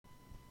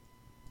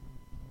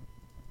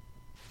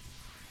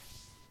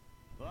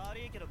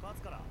Hey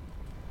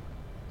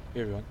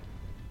everyone,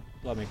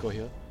 bloodmako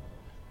here,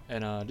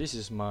 and this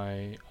is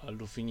my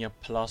Lufinia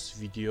Plus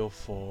video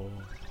for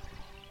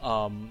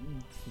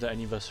the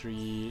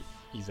anniversary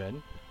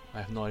event.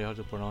 I have no idea how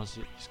to pronounce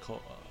it. It's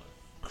called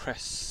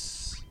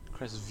Crevasse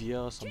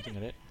or something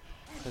like that.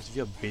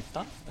 Crevasse Beta,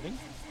 I think.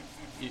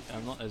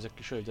 I'm not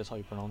exactly sure if that's how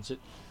you pronounce it.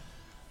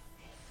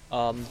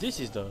 This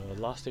is the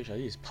last stage. I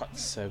think it's part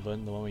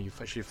 7, the one where you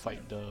actually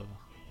fight the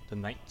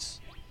knights.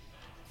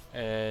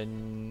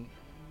 And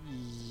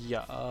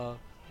yeah,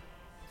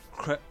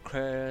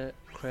 Crevasse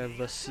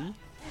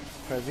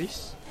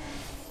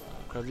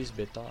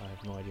Beta. I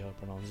have no idea how to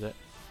pronounce that.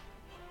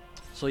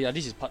 So yeah,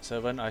 this is part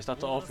 7. I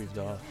started off with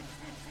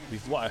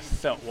what I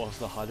felt was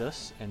the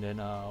hardest, and then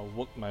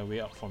worked my way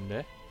up from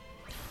there.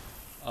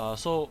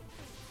 So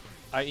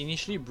I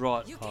initially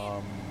brought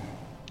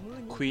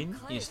Queen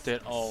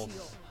instead of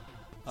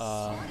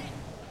I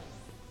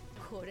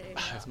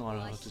have no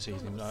idea how to say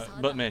his name.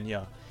 Birdman,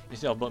 yeah,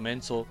 instead of Birdman.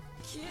 So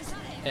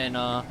and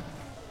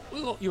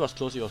it was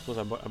close.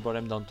 I brought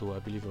them down to, I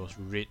believe it was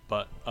Red,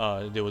 but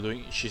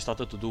she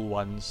started to do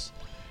once,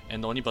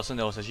 and the only person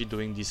that was actually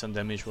doing decent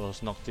damage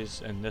was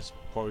Noctis, and that's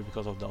probably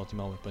because of the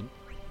ultimate weapon.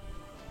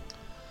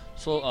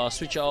 So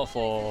switch out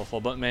for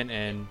Birdman,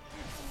 and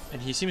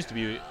he seems to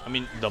be, I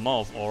mean, the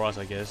amount of auras,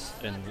 I guess,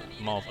 and the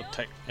amount of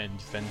attack and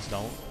defense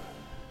down.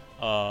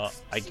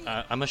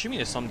 I'm assuming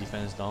there's some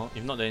defense down.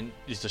 If not, then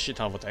it's a shit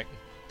ton of attack.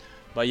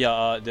 But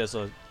yeah,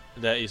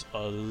 there is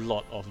a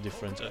lot of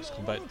difference as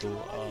compared to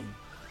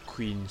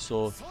Queen.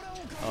 So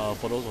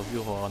for those of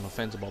you who are on the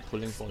fence about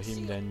pulling for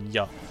him, then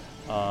yeah,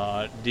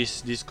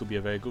 this could be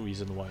a very good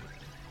reason why.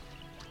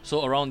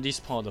 So around this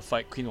part of the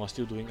fight, Queen was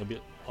still doing a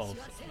bit of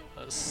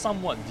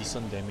somewhat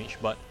decent damage,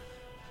 but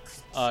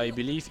I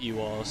believe it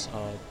was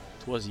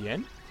towards the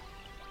end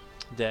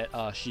that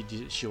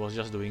she was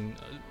just doing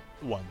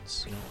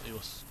once. You know, it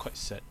was quite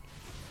sad.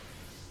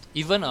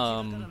 Even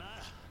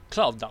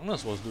Cloud of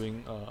Darkness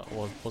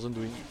wasn't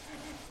doing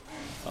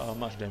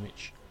much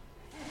damage.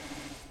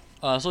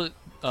 So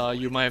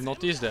you might have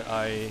noticed that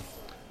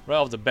right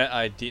off the bat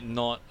I did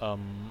not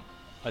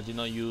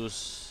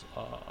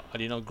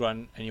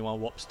grant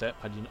anyone warp step.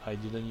 I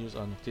didn't use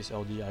Noctis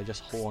LD. I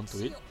just hold on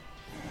to it.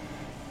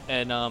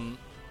 And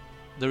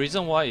the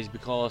reason why is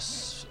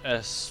because,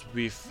 as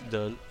with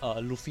the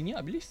Lufinia,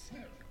 I believe,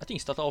 I think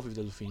it started off with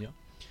the Lufinia,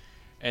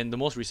 and the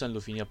most recent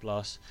Lufinia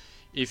Plus,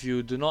 if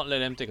you do not let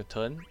them take a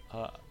turn,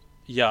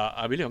 yeah,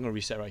 I believe I'm gonna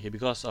reset right here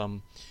because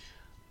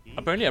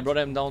apparently I brought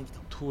them down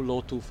too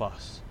low too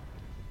fast.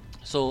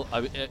 So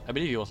I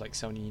believe it was like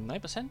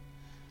 79%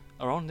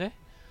 around there.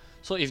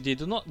 So if they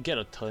do not get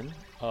a turn,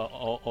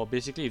 or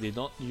basically if they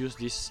don't use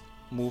this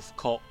move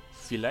called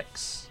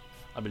PHALANX,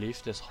 I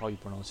believe that's how you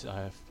pronounce it.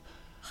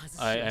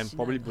 I am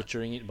probably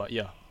butchering it, but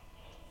yeah.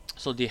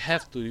 So they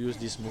have to use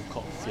this move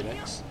called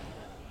PHALANX.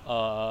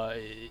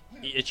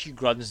 It actually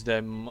grants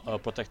them a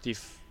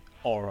protective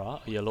aura,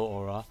 a yellow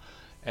aura,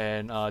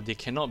 and they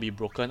cannot be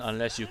broken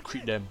unless you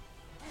crit them.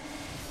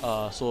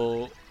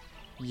 So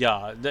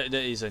yeah, that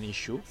is an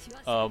issue.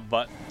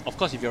 But of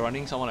course, if you're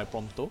running someone like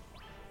Prompto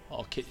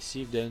or Kate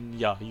Sith, then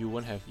yeah,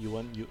 you're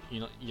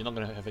not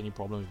gonna have any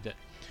problem with that,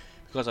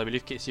 because I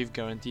believe Kate Sith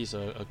guarantees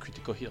a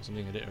critical hit or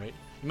something like that, right?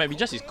 It might be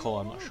just his core,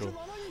 I'm not sure,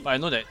 but I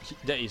know that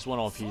that is one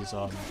of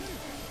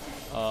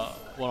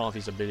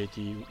his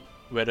ability.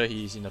 Whether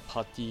he is in a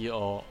party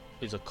or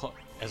as a core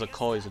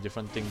is a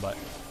different thing, but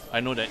I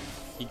know that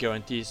he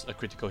guarantees a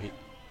critical hit.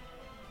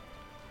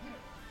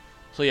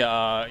 So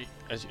yeah,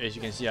 as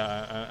you can see,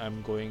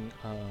 I'm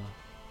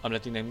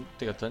letting them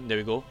take a turn. There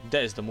we go.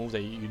 That is the move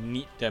that you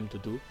need them to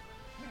do.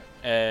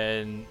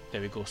 And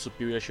there we go.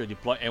 Superior Shield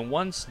deployed. And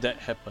once that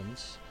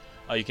happens,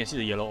 you can see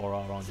the yellow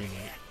aura around him.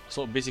 Right?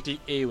 So basically,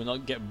 A will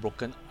not get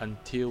broken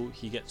until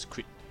he gets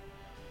crit.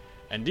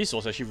 And this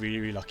was actually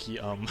really lucky.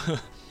 I'm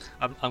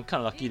kind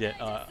of lucky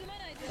that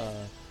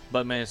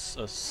Birdman is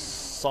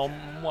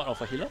somewhat of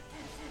a healer.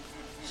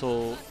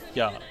 So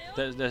yeah,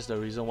 that's the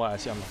reason why I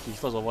say I'm lucky.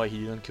 First of all, he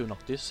didn't kill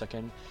Noctis.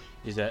 Second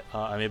is that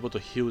I'm able to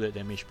heal that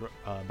damage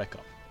back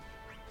up.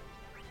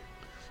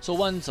 So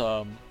once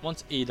A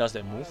does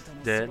that move,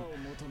 then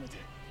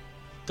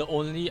the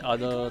only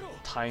other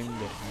time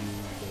that you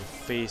will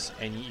face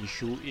any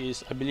issue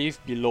is, I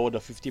believe, below the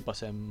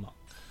 50%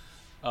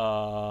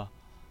 mark.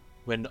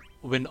 When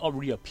the orb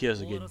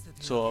reappears again,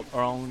 so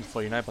around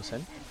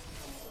 49%,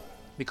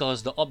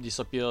 because the orb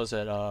disappears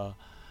at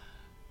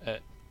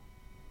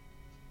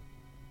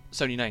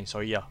 79.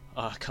 Sorry, yeah,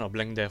 kind of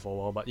blanked there for a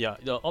while, but yeah,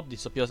 the orb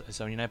disappears at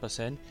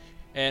 79%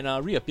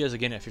 and reappears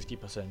again at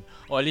 50%,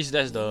 or at least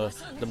that's the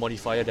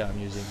modifier that I'm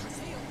using.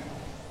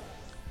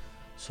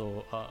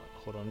 So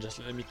hold on, just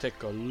let me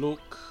take a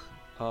look.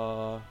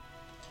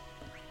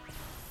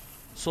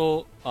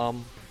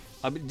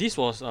 This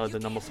was the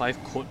number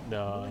 5 code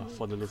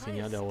for the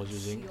Lufinia that I was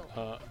using.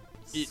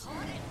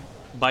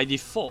 By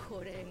default,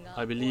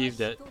 I believe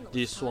that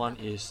this one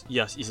is,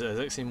 yes, it's the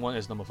exact same one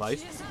as number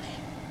 5.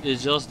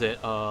 It's just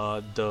that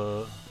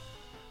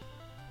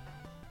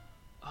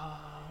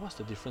what's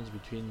the difference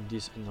between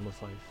this and number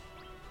 5?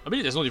 I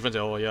believe there's no difference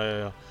at all.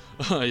 Yeah.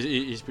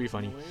 It's pretty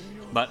funny.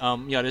 But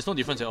yeah, there's no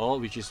difference at all,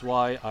 which is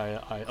why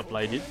I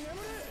applied it.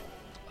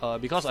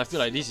 Because I feel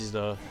like this is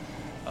the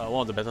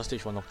one of the better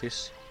stage for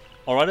Noctis.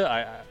 Or rather,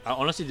 I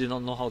honestly did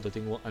not know how the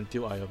thing worked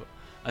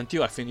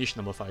until I finished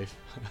number 5.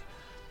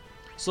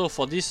 So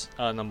for this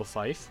number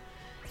 5,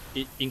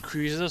 it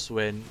increases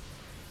when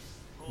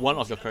one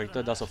of your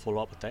character does a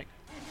follow-up attack.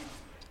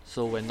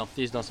 So when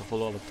Noctis does a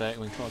follow-up attack,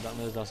 when Cloud of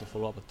Darkness does a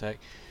follow-up attack,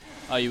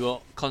 you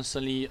will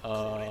constantly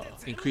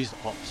increase the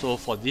AWP. So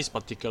for this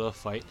particular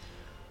fight,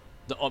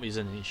 the AWP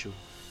isn't an issue.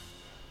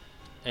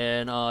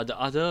 And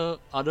the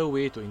other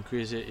way to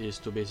increase it is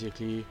to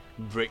basically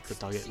break the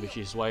target, which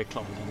is why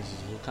Cloud of Darkness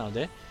is also kind of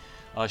there.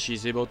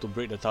 She's able to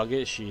break the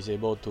target, she's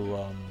able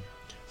to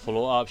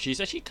follow up.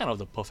 She's actually kind of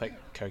the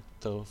perfect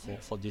character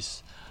for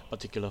this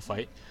particular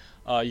fight.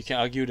 You can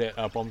argue that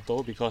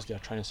Prompto, because they are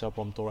trying to sell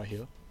Prompto right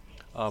here.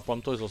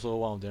 Prompto is also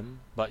one of them.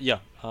 But yeah,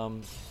 I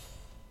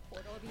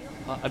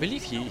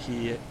believe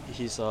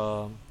his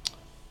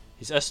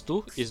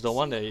S2 is the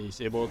one that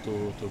is able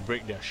to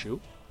break their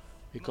shield,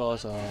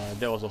 because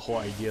that was the whole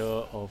idea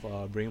of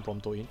bringing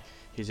Prompto in.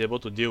 He's able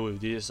to deal with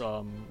these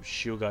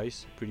shield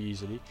guys pretty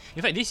easily.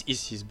 In fact, this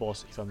is his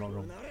boss, if I'm not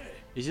wrong.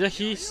 It's either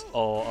his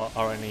or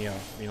RNA,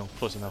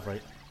 close enough,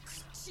 right?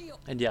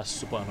 And they are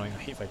super annoying.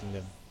 I hate fighting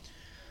them.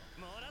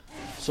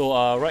 So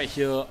right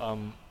here,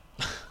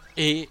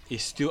 A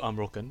is still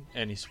unbroken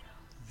and it's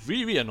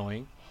really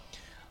annoying.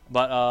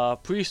 But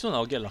pretty soon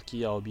I'll get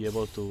lucky. I'll be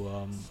able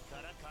to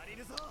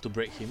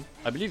break him.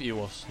 I believe it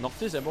was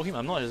Noctis that broke him.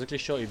 I'm not exactly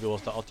sure if it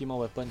was the Ultima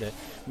weapon that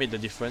made the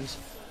difference.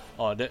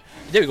 There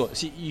we go.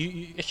 See,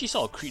 you actually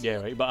saw a crit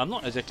there, right? But I'm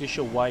not exactly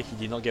sure why he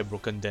did not get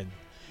broken then.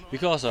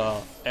 Because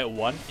at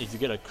 1, if you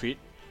get a crit,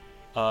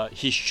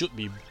 he should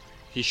break.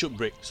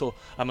 So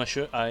I'm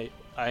sure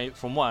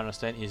from what I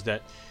understand is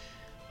that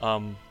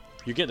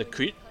you get the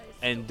crit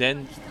and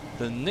then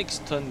the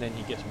next turn then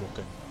he gets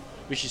broken,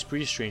 which is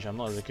pretty strange. I'm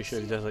not exactly sure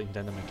if there's an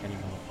intended mechanic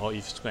or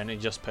if Square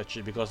Enix just patched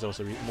it because there was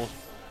an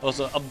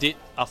update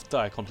after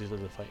I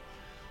completed the fight.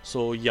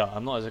 So yeah,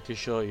 I'm not exactly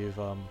sure if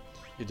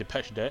they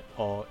patched that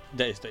or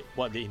that is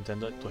what they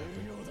intended to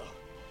happen.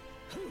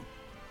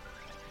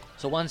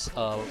 So once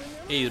A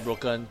is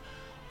broken,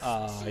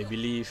 I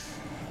believe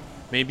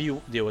maybe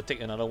they will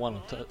take another 1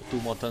 or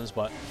 2 more turns,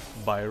 but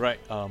by right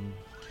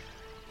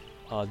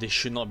they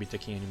should not be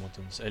taking any more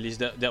turns. At least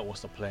that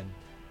was the plan.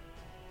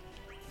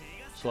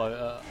 So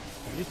I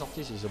believe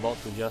Noctis is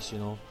about to just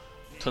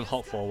turn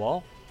hog for a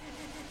while.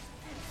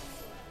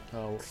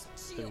 There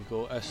we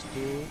go,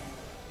 S2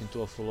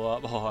 into a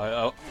follow-up.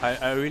 Oh,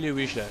 I really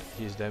wish that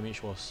his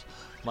damage was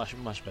much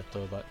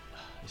better, but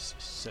it's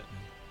sad,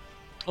 man.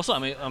 Also,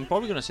 I'm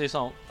probably gonna save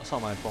some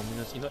of my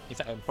prominence. In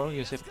fact, I'm probably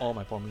gonna save all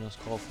my prominence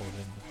core for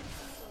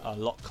when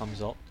Lock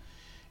comes out,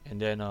 and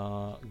then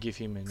give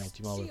him an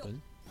Ultima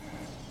weapon.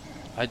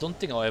 I don't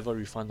think I'll ever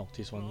refund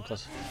Noctis one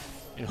because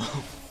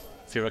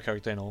favorite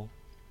character and all.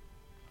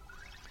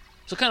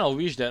 So kind of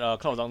wish that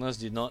Cloud of Darkness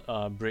did not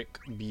break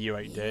B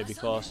right there,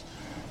 because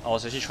I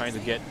was actually trying to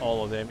get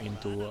all of them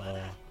into.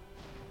 I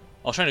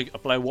was trying to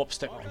apply warp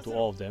step onto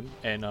all of them,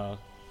 and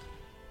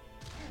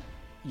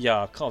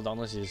yeah, Cloud of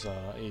Darkness is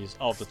out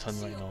of the turn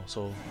right now.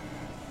 So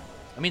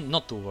I mean,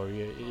 not to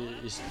worry.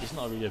 It's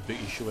not really a big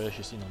issue whether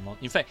she's in or not.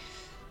 In fact,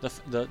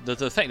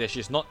 the fact that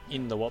she's not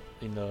in the warp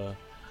the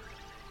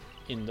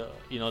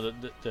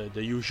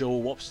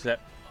usual warp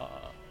step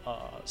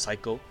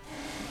cycle,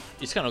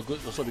 it's kind of good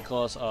also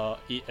because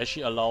it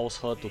actually allows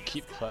her to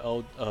keep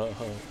her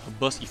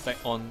burst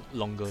effect on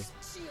longer.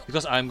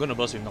 Because I'm gonna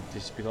burst with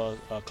Noctis because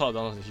Cloud of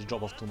Darkness actually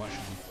dropped off too much.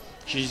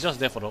 She's just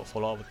there for the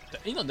follow-up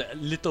attack. That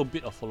little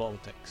bit of follow-up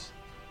attacks.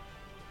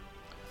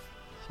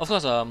 Of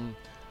course,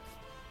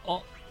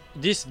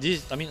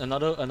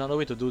 another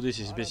way to do this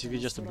is basically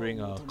just to bring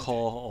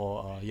Core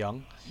or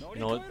Young.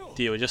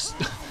 They will just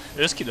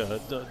keep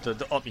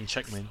the op in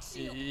check, man.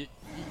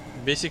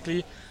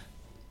 Basically,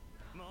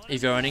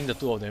 if you're running the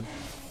 2 of them,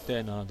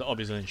 then the op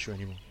isn't an issue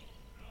anymore.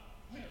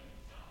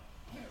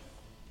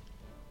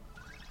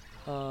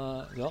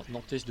 Well,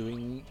 Noctis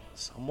doing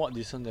somewhat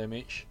decent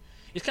damage.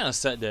 It's kind of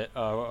sad that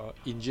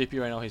in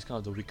JP right now he's kind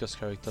of the weakest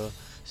character,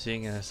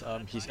 seeing as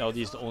his LD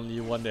is the only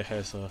one that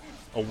has a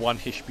 1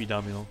 HP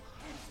dump.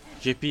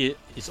 JP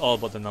is all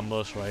about the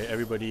numbers, right?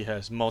 Everybody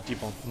has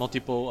multiple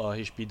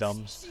HP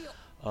dumps,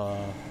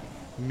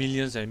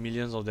 millions and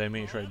millions of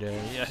damage right there.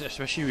 Yeah,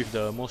 especially with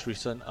the most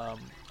recent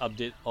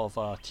update of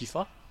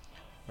Tifa,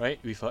 right?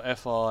 With her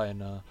FR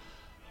and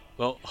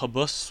well, her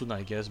burst soon,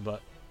 I guess.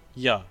 But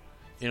yeah,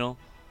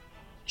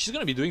 she's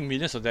gonna be doing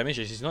millions of damage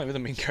and she's not even the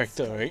main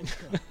character, right?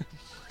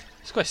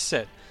 It's quite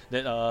sad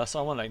that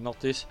someone like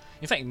Noctis,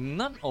 in fact,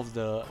 none of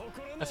the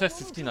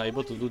FF15 are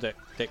able to do that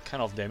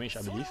kind of damage,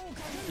 I believe.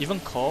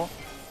 Even Core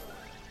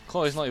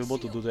is not able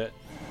to do that,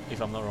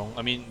 if I'm not wrong.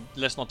 I mean,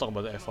 let's not talk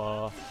about the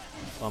FR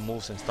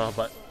moves and stuff,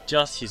 but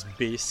just his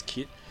base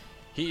kit.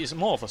 He is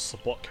more of a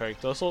support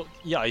character, so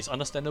yeah, it's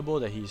understandable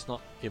that he's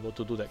not able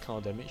to do that kind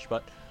of damage.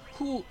 But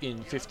who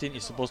in 15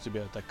 is supposed to be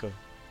an attacker?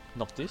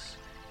 Noctis?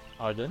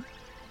 Arden?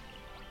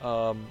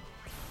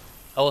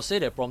 I would say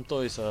that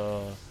Prompto is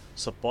a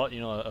support,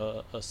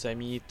 a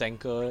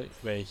semi-tanker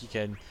where he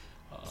can,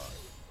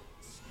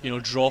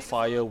 draw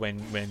fire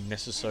when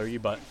necessary,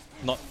 but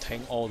not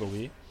tank all the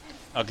way.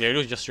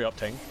 Gladius is just straight up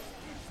tank,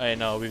 and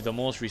with the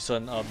most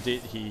recent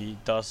update, he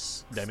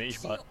does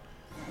damage, but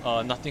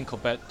nothing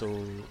compared to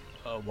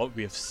what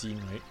we have seen,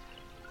 right?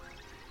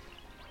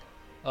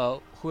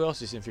 Who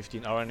else is in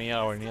 15?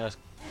 Aranea is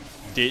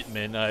dead,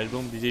 man. I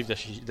don't believe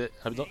that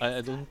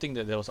I don't think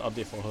that there was an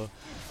update for her.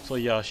 So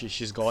yeah,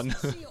 she's gone.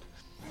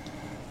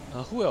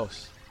 Who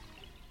else?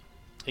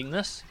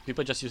 Ignis?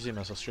 People just use him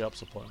as a straight up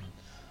support, man.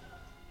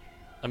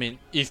 I mean,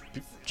 if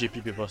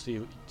JP people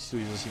still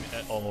uses him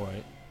at all,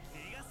 right?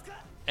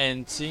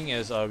 And seeing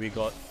as we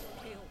got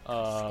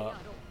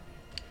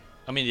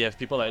I mean, you have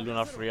people like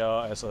Luna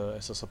Freya as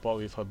a support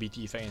with her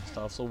BT effect and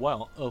stuff. So why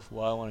on earth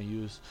would I want to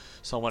use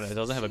someone that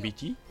doesn't have a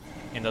BT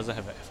and doesn't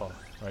have an FR,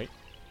 right?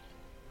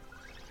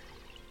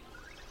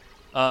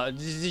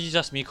 This is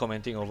just me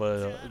commenting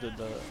over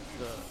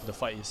the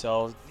fight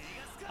itself.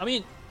 I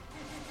mean,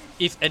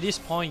 if at this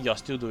point you're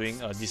still doing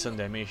decent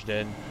damage,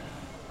 then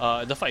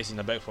the fight is in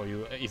the bag for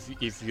you.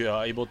 If you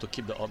are able to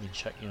keep the orb in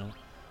check,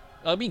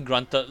 I mean,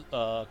 granted,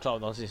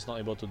 Cloud Nonsense is not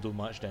able to do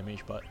much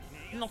damage, but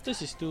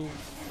Noctis is still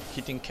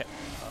hitting cap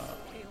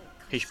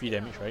HP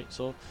damage, right?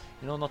 So,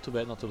 not too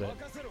bad, not too bad.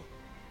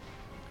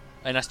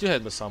 And I still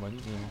have the summon,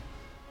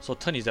 so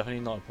turn is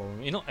definitely not a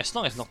problem. As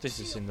long as Noctis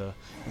is in the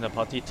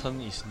party,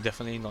 turn is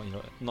definitely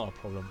not a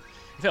problem.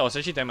 In fact, I was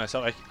actually telling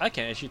myself I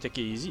can actually take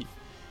it easy,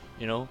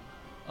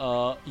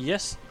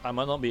 Yes, I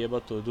might not be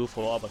able to do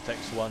follow-up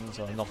attacks once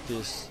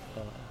Noctis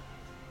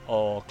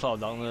or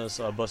Cloud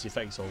Darkness burst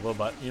effect is over,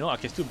 but I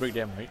can still break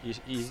them, right? It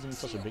isn't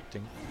such a big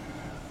thing.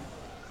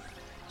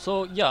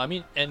 So yeah, I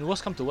mean, and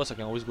worst come to worst, I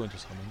can always go into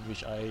summon,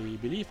 which I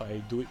believe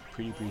I do it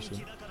pretty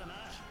soon.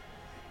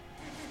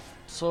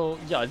 So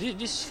yeah,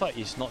 this fight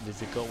is not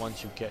difficult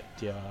once you get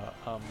their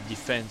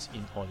defense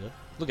in order.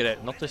 Look at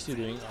that, Noctis still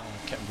doing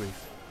Cap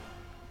Brave.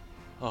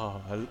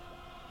 Oh,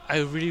 I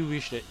really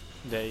wish that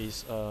there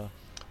is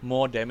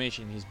more damage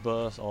in his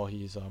burst or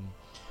his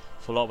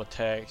follow-up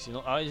attacks.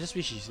 I just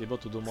wish he's able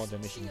to do more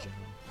damage in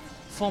general.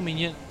 4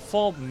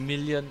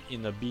 million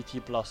in the BT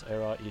plus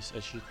era is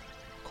actually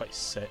quite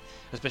sad,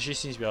 especially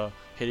since we are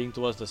heading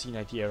towards the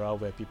C90 era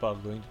where people are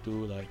going to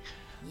do like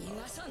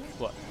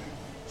what,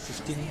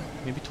 15,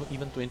 maybe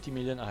even 20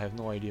 million. I have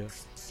no idea.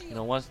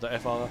 Once the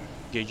FR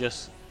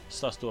gauges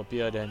starts to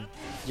appear, then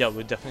yeah,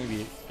 we'll definitely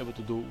be able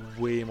to do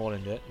way more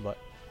than that. But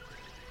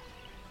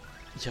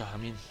yeah, I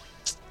mean,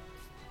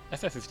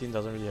 FF15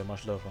 doesn't really have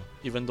much love,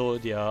 even though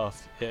there are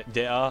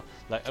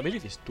like, I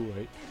believe it's 2,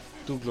 right?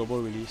 2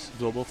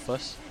 global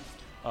first.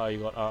 You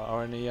got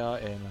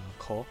RNA and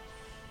Core.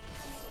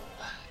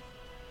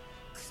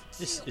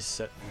 This is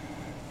sad.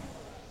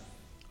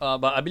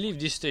 But I believe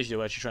this stage they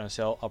were actually trying to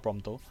sell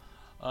Prompto.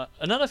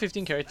 Another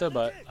 15 character,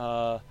 but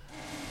I'd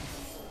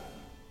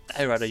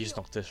rather use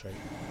Noctis, right?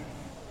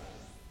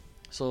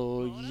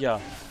 So yeah,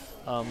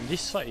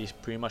 this fight is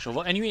pretty much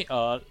over. Anyway,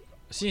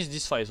 since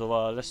this fight is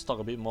over, let's talk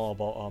a bit more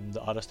about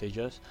the other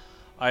stages.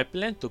 I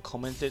plan to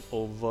commentate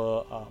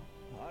over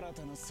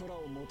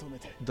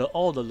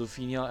all the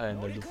Lufenia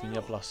and the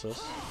Lufenia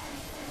pluses,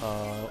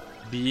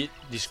 be it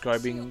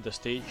describing the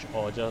stage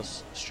or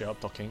just straight up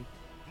talking.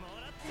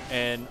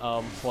 And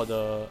for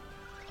the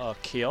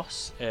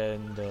Chaos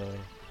and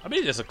I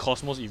believe there's a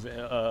Cosmos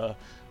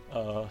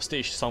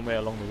stage somewhere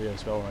along the way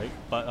as well, right?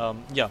 But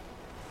yeah,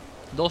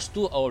 those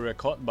two I will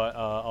record, but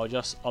I'll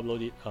just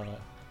upload it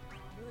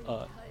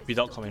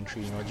without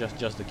commentary,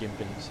 just the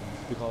gameplay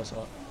itself, because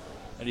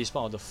at this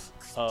part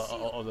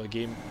of the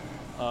game,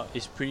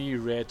 it's pretty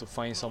rare to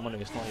find someone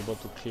that is not able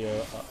to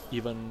clear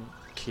even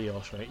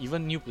Chaos, right?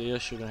 Even new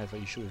players shouldn't have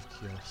an issue with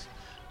Chaos.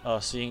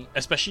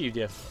 Especially if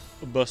they have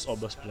burst or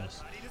burst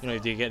plus,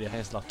 if they get their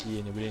hands lucky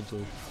and they're willing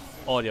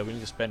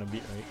to spend a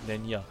bit, right?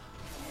 Then yeah,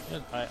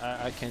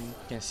 I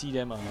can see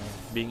them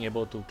being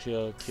able to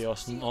clear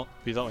Chaos not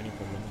without any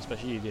problem,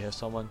 especially if they have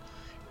someone,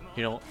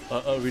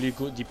 a really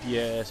good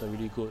DPS, a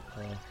really good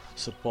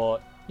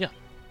support. Yeah,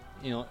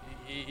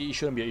 it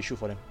shouldn't be an issue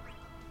for them.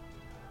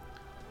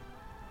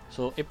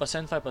 So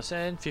 8%,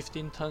 5%,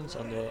 15 turns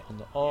on the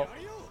orb.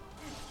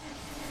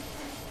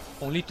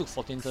 Only took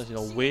 14 turns,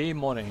 way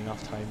more than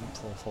enough time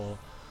for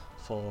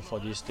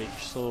this stage.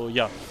 So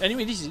yeah.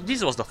 Anyway,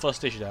 this was the first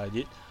stage that I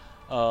did.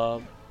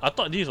 I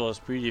thought this was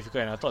pretty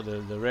difficult, and I thought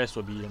the rest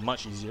would be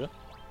much easier.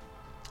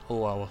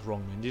 Oh, I was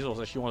wrong, man. This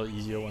was actually one of the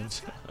easier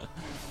ones.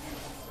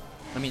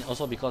 I mean,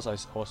 also because I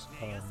was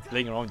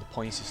playing around with the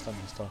point system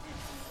and stuff.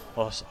 I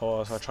was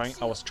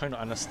trying to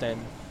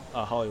understand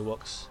how it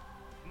works,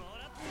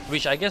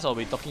 which I guess I'll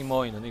be talking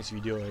more in the next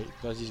video, right?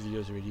 Because this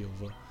video is already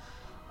over.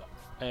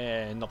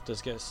 And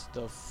Noctis gets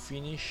the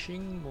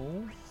finishing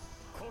move.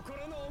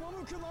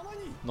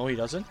 No, he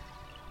doesn't.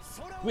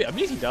 Wait, I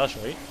believe he does,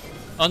 right?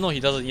 Oh no,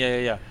 he doesn't.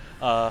 Yeah.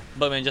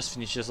 Birdman just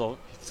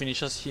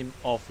finishes him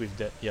off with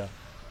that. Yeah,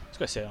 it's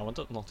quite sad. I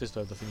wanted Noctis to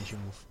have the finishing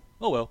move.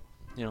 Oh well,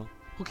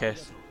 who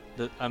cares?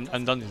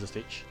 I'm done with the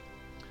stage.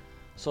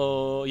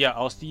 So yeah,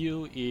 I'll see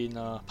you in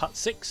part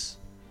 6.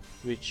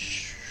 which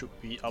should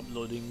be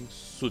uploading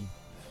soon.